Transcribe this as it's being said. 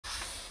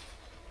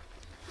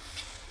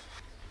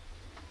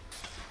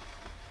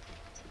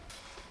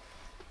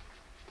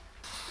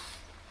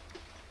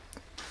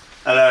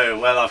Hello,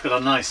 well I've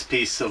got a nice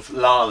piece of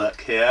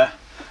lilac here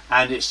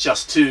and it's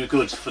just too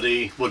good for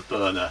the wood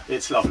burner.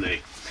 It's lovely.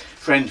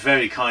 Friend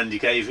very kindly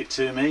gave it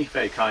to me,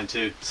 very kind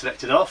to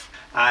select it off,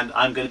 and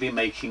I'm going to be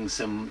making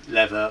some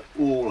leather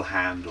awl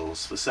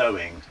handles for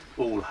sewing,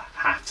 awl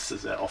hafts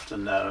as they're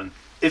often known.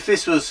 If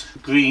this was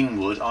green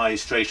wood, i.e.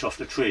 straight off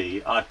the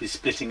tree, I'd be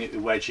splitting it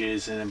with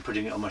wedges and then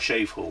putting it on my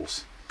shave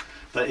horse.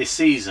 But it's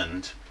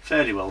seasoned,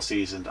 fairly well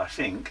seasoned I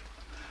think,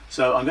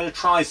 so I'm going to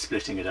try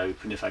splitting it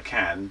open if I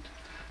can,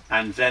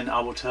 and then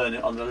I will turn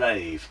it on the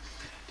lathe.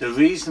 The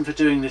reason for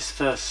doing this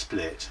first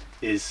split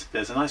is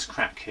there's a nice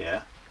crack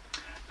here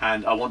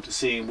and I want to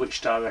see in which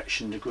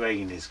direction the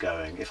grain is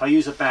going. If I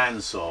use a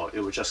bandsaw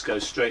it will just go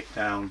straight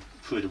down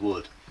through the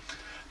wood,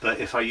 but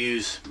if I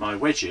use my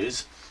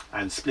wedges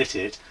and split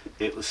it,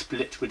 it will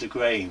split with the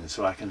grain,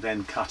 so I can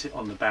then cut it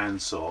on the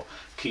bandsaw,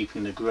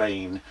 keeping the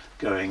grain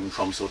going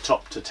from sort of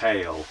top to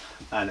tail,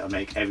 and it will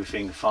make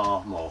everything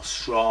far more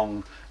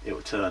strong, it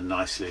will turn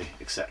nicely,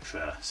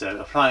 etc.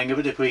 So applying a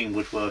bit of green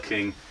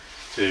woodworking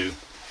to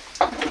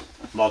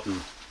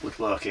modern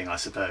woodworking, I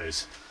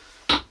suppose.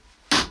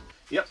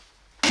 Yep,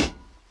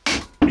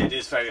 it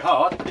is very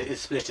hard, it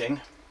is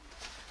splitting.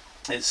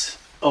 It's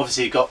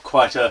obviously got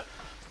quite a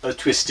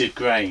twisted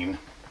grain,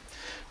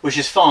 which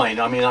is fine.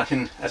 I mean, I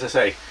can, as I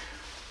say,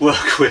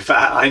 work with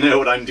that. I know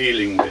what I'm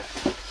dealing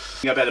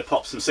with. I better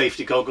pop some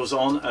safety goggles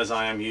on as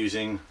I am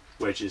using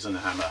wedges and a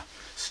hammer.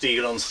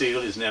 Steel on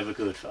steel is never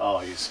good for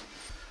eyes.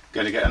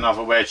 Going to get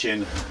another wedge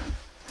in.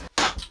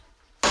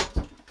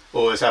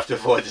 Always have to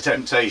avoid the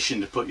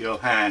temptation to put your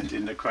hand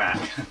in the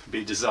crack. It'd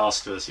be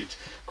disastrous. It's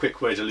a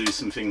quick way to lose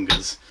some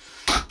fingers.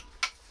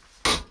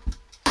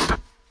 There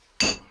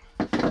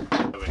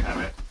we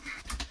have it.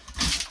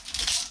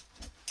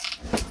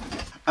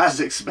 As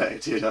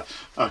expected,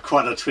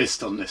 quite a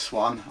twist on this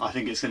one. I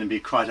think it's going to be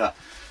quite a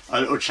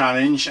little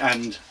challenge,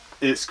 and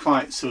it's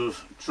quite sort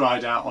of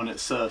dried out on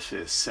its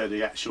surface, so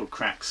the actual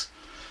cracks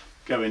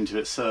go into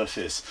its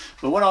surface.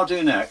 But what I'll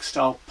do next,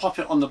 I'll pop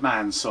it on the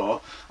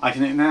bandsaw. I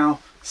can now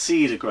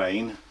see the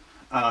grain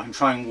and I can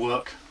try and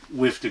work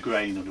with the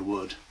grain of the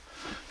wood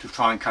to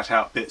try and cut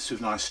out bits with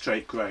nice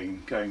straight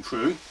grain going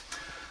through,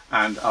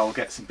 and I'll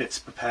get some bits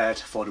prepared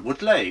for the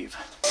wood lathe.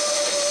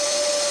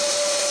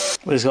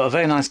 Well, it's got a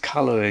very nice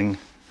colouring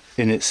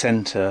in its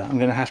centre. I'm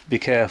going to have to be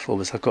careful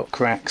because I've got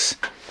cracks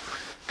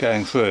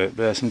going through it,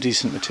 but there's some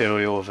decent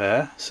material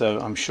there, so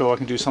I'm sure I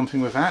can do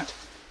something with that.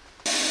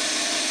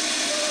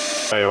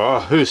 There you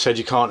are. Who said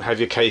you can't have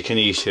your cake and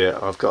eat it?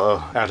 I've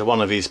got, out of one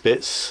of these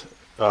bits,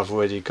 I've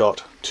already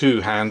got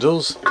two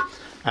handles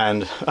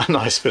and a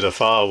nice bit of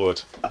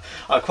firewood.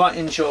 I quite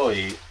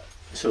enjoy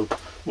sort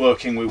of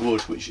working with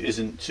wood which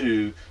isn't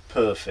too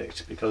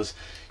perfect, because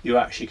you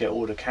actually get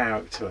all the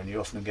character and you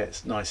often get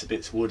nicer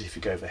bits of wood if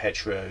you go over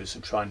hedgerows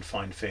and try and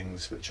find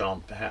things which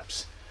aren't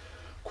perhaps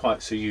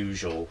quite so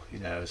usual, you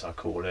know, as I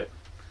call it.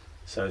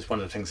 So it's one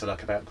of the things I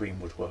like about green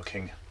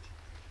woodworking.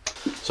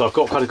 So I've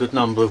got quite a good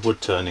number of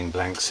wood turning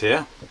blanks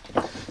here.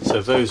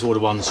 So those are all the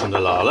ones from the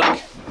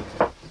lilac.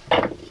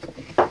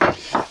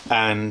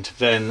 And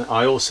then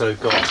I also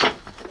got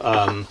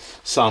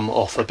some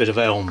off a bit of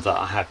elm that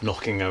I had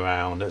knocking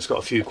around. It's got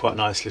a few quite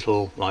nice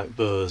little like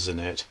burrs in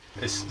it.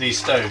 These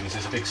stones,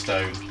 it's a big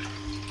stone,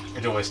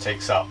 it always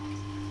takes up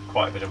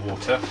quite a bit of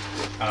water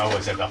and I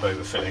always end up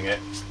overfilling it.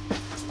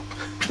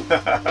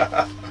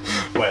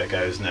 Where it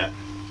goes, isn't it?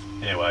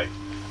 Anyway,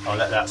 I'll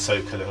let that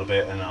soak a little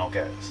bit and I'll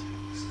get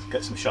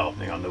some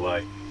sharpening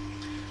underway.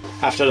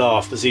 I have to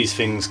laugh because these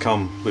things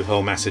come with a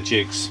whole mass of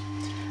jigs,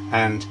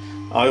 and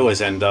I always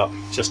end up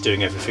just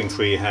doing everything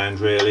freehand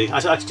really.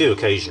 I do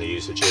occasionally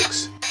use the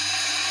jigs.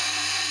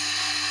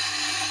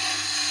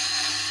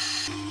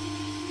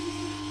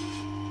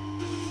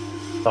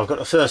 I've got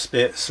the first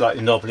bit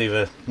slightly knobbly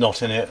with a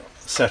knot in it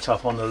set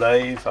up on the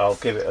lathe. I'll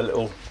give it a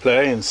little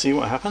play and see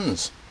what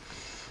happens.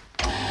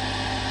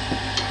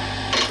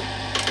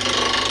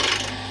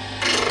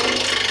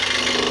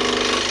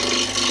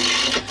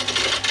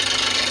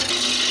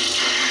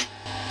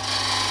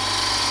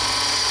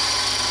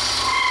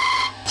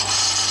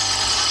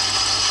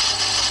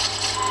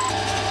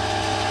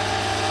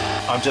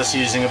 I'm just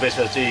using a bit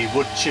of the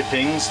wood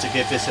chippings to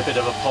give this a bit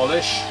of a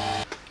polish.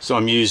 So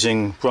I'm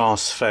using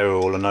brass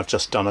ferrule and I've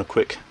just done a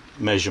quick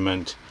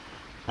measurement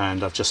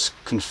and I've just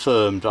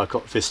confirmed I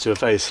got this to a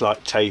very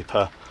slight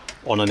taper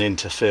on an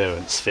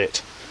interference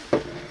fit.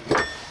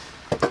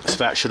 So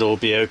that should all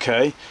be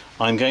okay.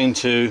 I'm going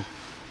to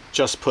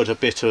just put a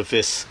bit of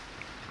this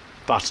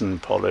button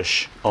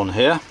polish on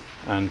here,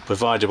 and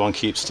provided one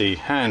keeps the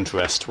hand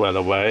rest well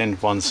away and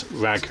one's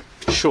rag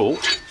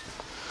short,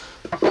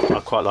 I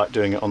quite like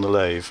doing it on the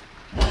lathe.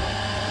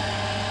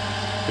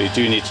 But you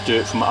do need to do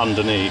it from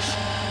underneath.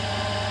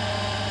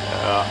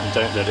 And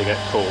don't let it get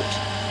caught.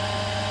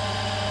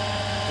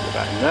 Put it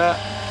back in there.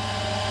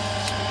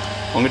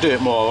 I'm going to do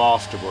it more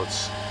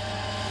afterwards,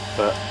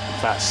 but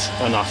that's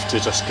enough to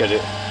just get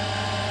it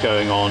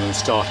going on and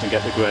starting to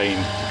get the grain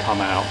to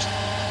come out.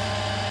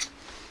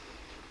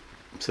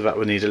 So that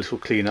would need a little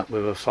clean up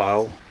with a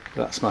file.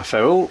 That's my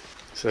ferrule.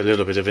 So a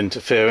little bit of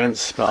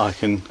interference, but I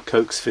can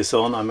coax this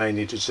on. I may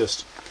need to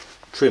just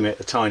trim it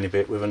a tiny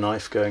bit with a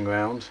knife going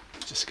round.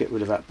 Just get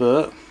rid of that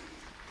burr.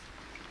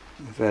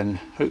 And then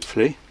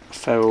hopefully the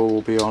ferrule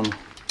will be on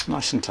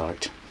nice and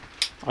tight.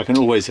 I can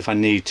always, if I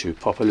need to,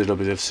 pop a little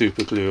bit of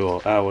super glue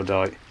or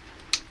Awldite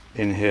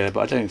in here,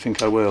 but I don't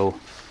think I will.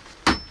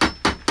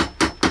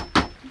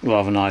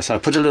 Rather nice. I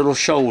put a little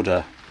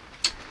shoulder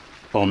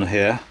on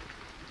here,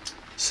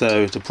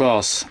 so the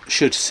brass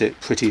should sit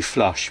pretty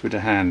flush with the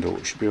handle,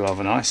 which should be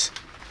rather nice.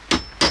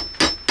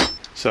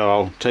 So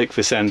I'll take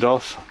this end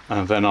off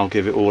and then I'll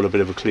give it all a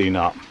bit of a clean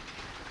up.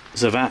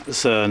 So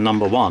that's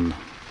number one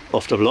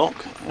off the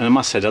block, and I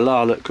must say the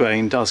lilac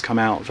grain does come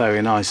out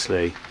very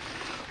nicely.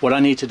 What I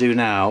need to do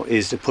now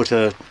is to put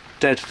a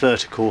dead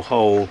vertical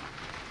hole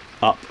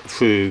up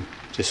through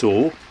this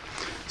awl,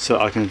 so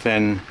I can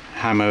then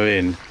hammer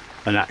in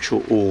an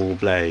actual awl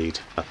blade.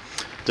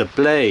 The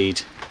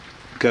blade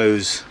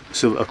goes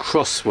sort of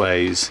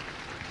crossways,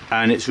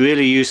 and it's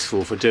really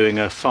useful for doing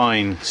a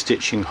fine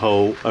stitching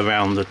hole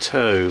around the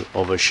toe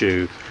of a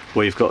shoe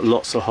where you've got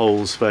lots of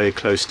holes very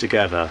close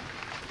together.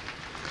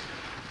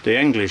 The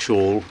English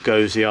awl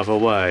goes the other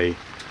way,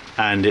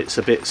 and it's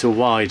a bit sort of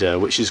wider,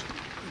 which is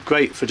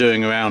great for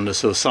doing around the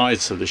sort of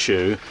sides of the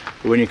shoe,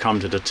 but when you come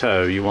to the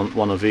toe you want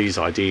one of these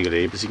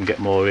ideally because you can get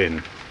more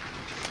in.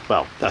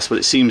 Well, that's what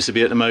it seems to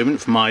be at the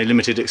moment from my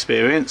limited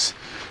experience.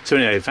 So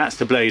anyway, that's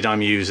the blade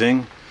I'm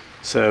using,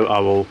 so I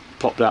will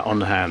pop that on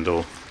the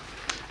handle,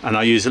 and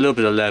I use a little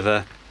bit of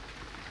leather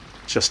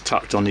just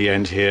tucked on the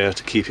end here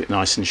to keep it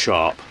nice and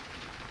sharp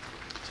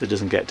so it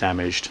doesn't get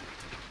damaged.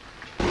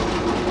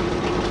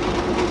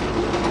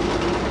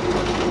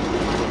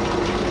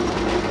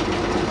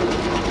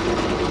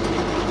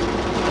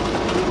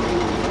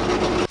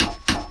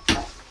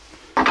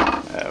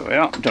 There we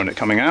are, don't it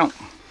coming out.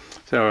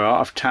 There we are,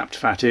 I've tapped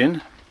that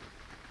in,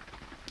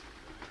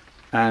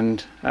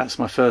 and that's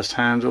my first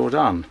handle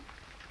done.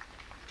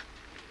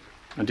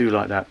 I do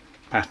like that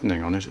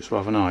patterning on it, it's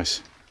rather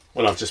nice.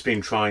 Well, I've just been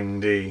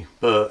trying the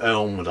burr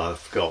elm that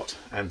I've got,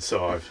 and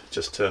so I've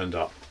just turned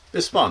up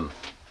this one,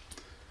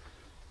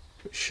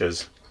 which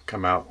has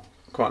come out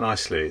quite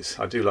nicely.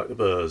 I do like the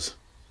burrs.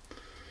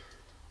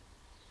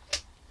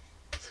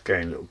 It's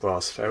again a little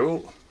brass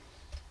ferrule.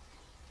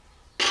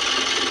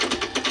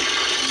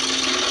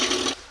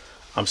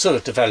 I'm sort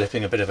of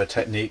developing a bit of a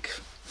technique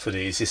for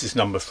these. This is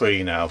number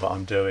 3 now that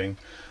I'm doing,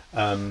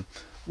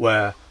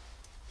 where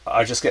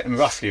I just get them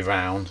roughly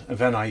round, and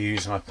then I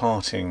use my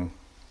parting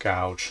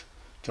gouge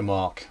to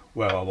mark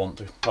where I want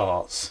the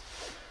parts,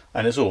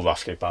 and it's all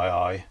roughly by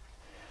eye,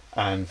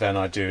 and then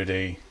I do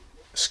the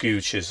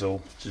skew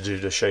chisel to do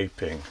the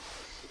shaping.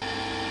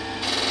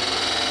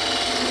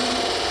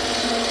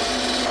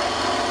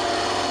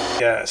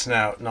 Yeah, it's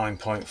now at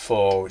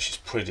 9.4, which is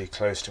pretty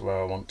close to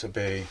where I want to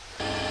be.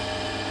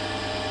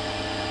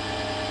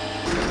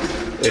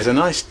 It's a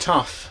nice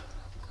tough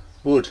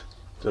wood,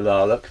 the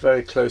lilac,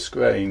 very close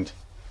grained.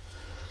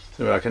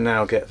 So I can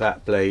now get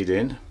that blade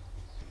in.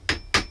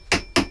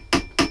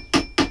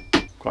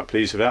 Quite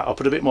pleased with that. I'll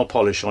put a bit more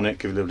polish on it,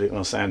 give it a little bit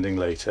more sanding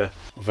later.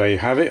 There you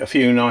have it, a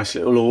few nice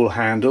little awl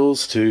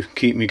handles to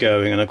keep me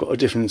going, and I've got a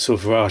different sort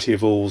of variety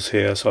of awls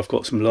here. So I've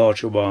got some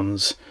larger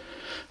ones,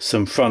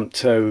 some front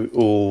toe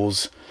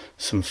awls,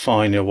 some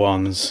finer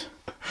ones.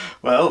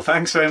 Well,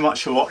 thanks very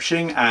much for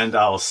watching, and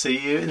I'll see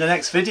you in the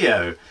next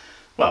video.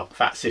 Well,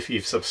 that's if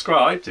you've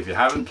subscribed. If you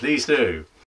haven't, please do.